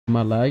Am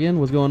I lagging?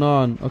 What's going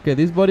on? Okay,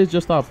 these buddies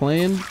just stopped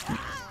playing.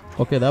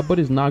 Okay, that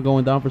buddy's not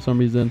going down for some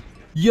reason.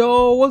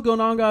 Yo, what's going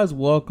on, guys?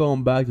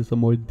 Welcome back to some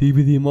more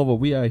DBD Mobile.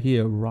 We are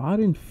here,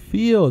 Rotten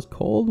Fields,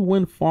 Cold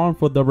Wind Farm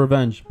for the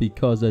revenge.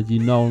 Because as you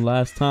know,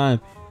 last time,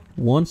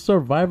 one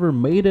survivor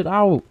made it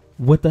out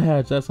with the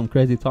hatch. That's some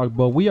crazy talk,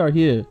 but we are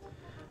here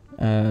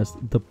as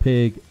the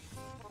pig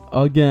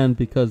again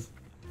because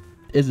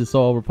is it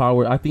so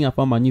overpowered? I think I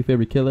found my new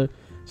favorite killer.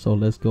 So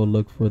let's go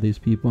look for these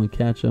people and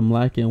catch them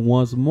lacking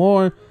once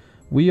more.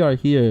 We are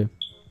here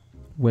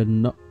with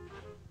no...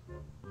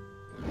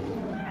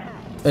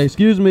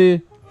 Excuse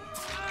me.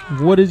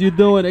 What is you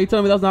doing? They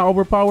tell me that's not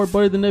overpowered.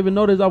 Buddy didn't even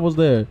notice I was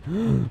there.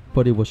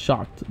 Buddy was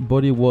shocked.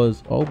 Buddy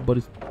was... Oh,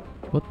 buddy's...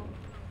 What?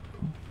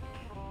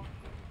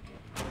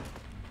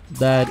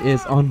 That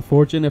is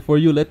unfortunate for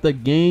you. Let the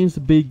games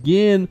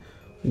begin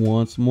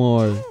once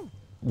more.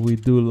 We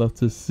do love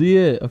to see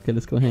it. Okay,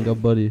 let's go hang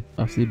up, buddy.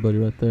 I see buddy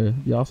right there.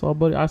 Y'all saw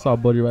buddy? I saw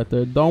buddy right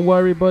there. Don't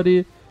worry,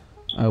 buddy.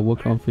 I will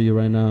come for you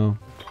right now.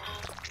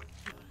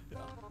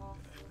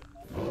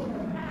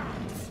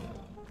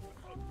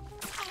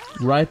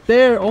 Right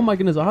there. Oh my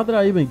goodness. How did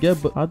I even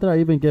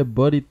get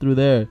buddy through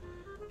there?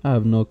 I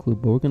have no clue,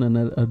 but we're gonna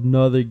let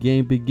another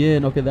game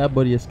begin. Okay, that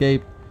buddy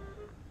escaped.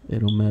 It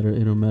don't matter.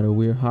 It don't matter.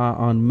 We're hot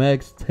on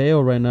Meg's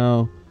tail right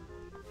now.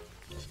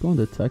 Let's go and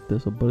detect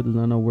this so buddy does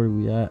not know where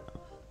we at.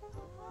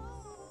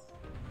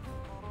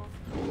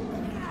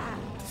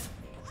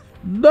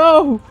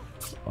 No!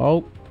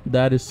 Oh,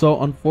 that is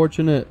so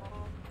unfortunate.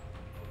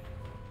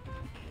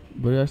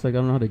 But acts like I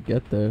don't know how to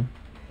get there.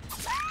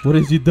 What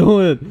is he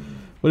doing?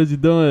 What is he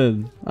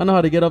doing? I know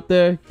how to get up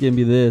there. Give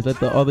me this. Let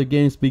the other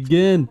games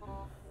begin.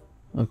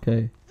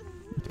 Okay.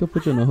 Let's go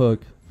put you on the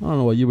hook. I don't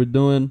know what you were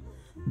doing,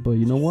 but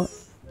you know what?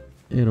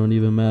 It don't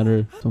even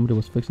matter. Somebody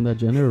was fixing that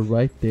generator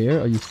right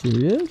there. Are you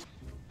serious?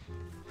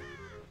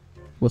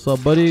 What's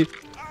up, buddy?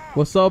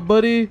 What's up,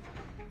 buddy?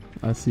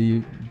 I see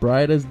you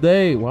bright as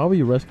day. Why were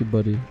you rescued,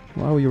 buddy?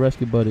 Why were you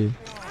rescued, buddy?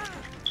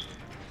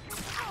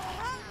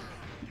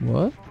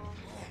 What?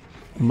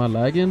 Am I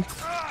lagging?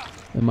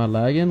 Am I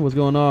lagging? What's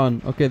going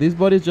on? Okay, these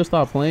buddies just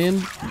stopped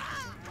playing.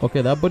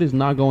 Okay, that buddy's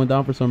not going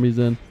down for some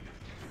reason.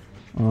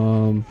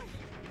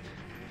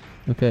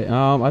 Okay,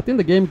 I think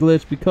the game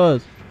glitched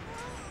because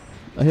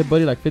I hit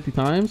buddy like 50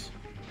 times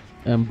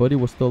and buddy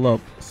was still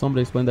up.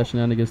 Somebody explain that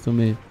shenanigans to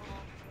me.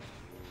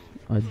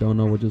 I don't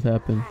know what just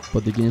happened,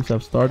 but the games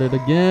have started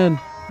again.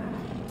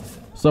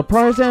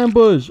 Surprise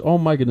ambush! Oh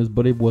my goodness,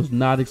 buddy was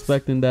not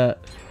expecting that.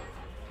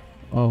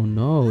 Oh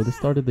no, they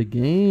started the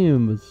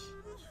games.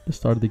 They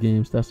started the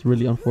games. That's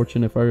really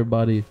unfortunate for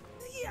everybody.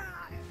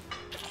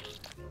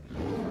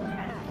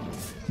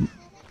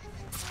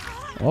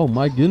 Oh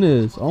my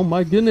goodness. Oh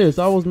my goodness.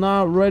 I was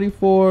not ready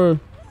for...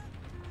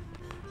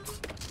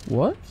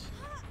 What?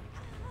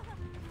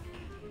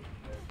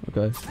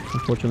 Okay,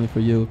 unfortunately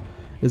for you.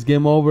 It's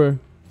game over.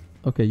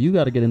 Okay, you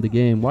gotta get in the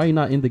game. Why are you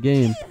not in the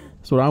game?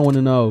 That's what I want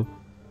to know.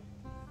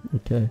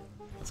 Okay,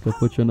 let's go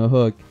put you on the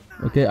hook.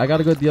 Okay, I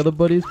gotta go with the other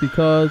buddies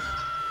because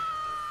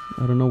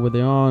I don't know where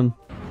they're on.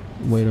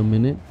 Wait a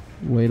minute.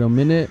 Wait a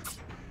minute.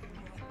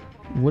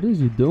 What is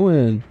you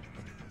doing?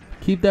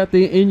 Keep that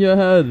thing in your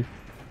head.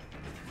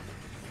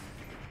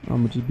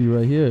 I'm gonna just be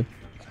right here.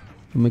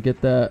 I'm gonna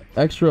get that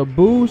extra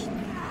boost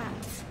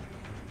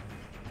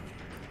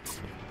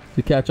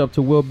to catch up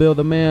to Will Bill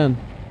the man.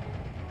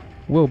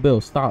 Will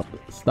Bill, stop.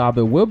 Stop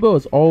it. Will Bill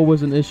is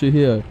always an issue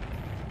here.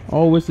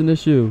 Always an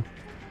issue.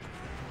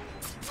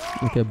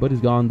 Okay, buddy's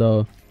gone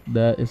though.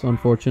 That is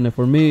unfortunate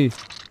for me.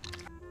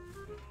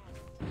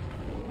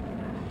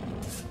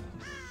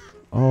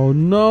 Oh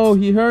no,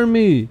 he heard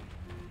me.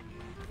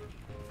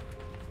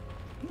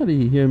 How did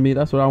he hear me?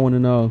 That's what I want to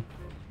know.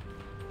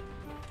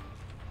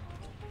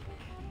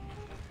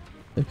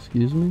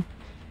 Excuse me?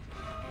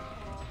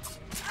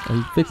 Are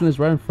you fixing this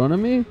right in front of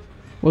me?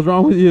 What's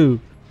wrong with you?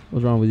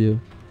 What's wrong with you?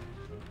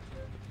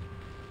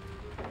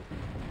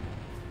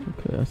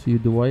 Okay, I see you,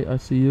 Dwight. I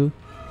see you.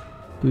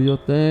 Do your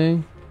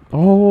thing.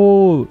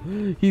 Oh,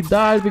 he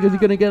died because he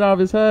couldn't get out of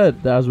his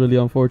head. That was really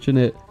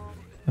unfortunate.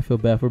 I feel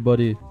bad for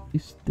buddy.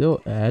 He's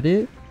still at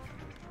it?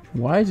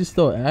 Why is he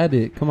still at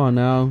it? Come on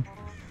now.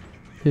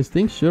 His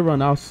thing should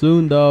run out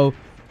soon though.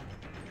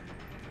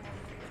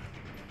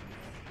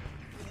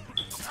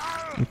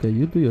 Okay,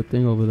 you do your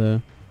thing over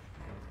there.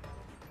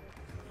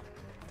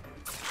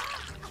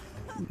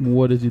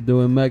 What is he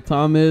doing, Meg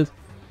Thomas?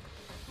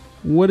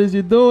 What is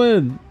he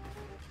doing?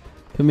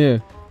 Come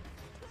here.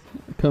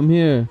 Come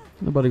here.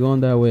 Nobody going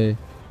that way.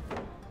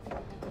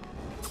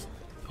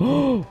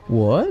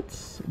 What?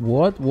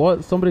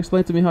 What? Somebody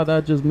explain to me how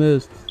that just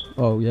missed.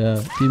 Oh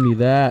yeah. Give me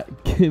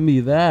that. Give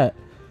me that.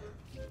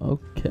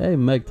 Okay,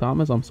 Meg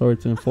Thomas, I'm sorry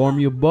to inform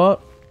you,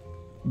 but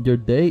your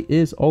day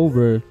is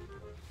over.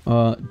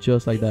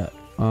 Just like that.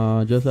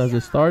 Just as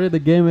it started, the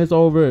game is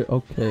over.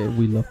 Okay,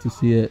 we love to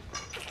see it.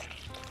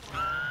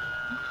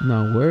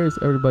 Now, where is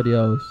everybody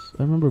else?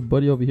 I remember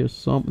buddy over here.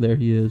 There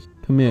he is.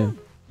 Come here.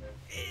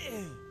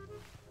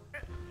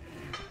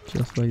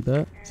 Just like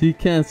that. So you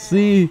can't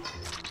see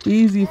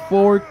Easy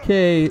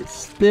 4K.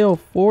 Still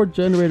 4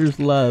 generators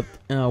left.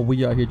 And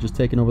we are here just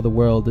taking over the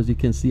world. As you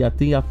can see, I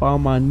think I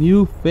found my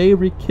new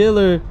favorite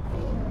killer.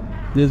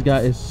 This guy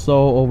is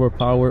so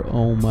overpowered.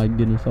 Oh my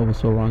goodness, I was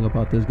so wrong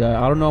about this guy.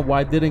 I don't know why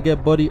I didn't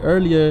get Buddy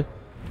earlier.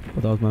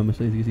 But that was my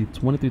mistake. You can see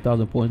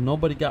 23,000 points.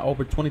 Nobody got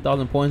over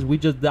 20,000 points. We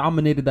just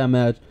dominated that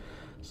match.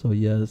 So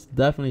yes,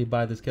 definitely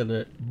buy this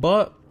killer.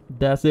 But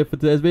that's it for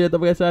today's video.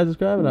 Don't forget to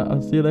subscribe, and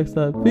I'll see you next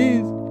time.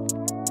 Peace.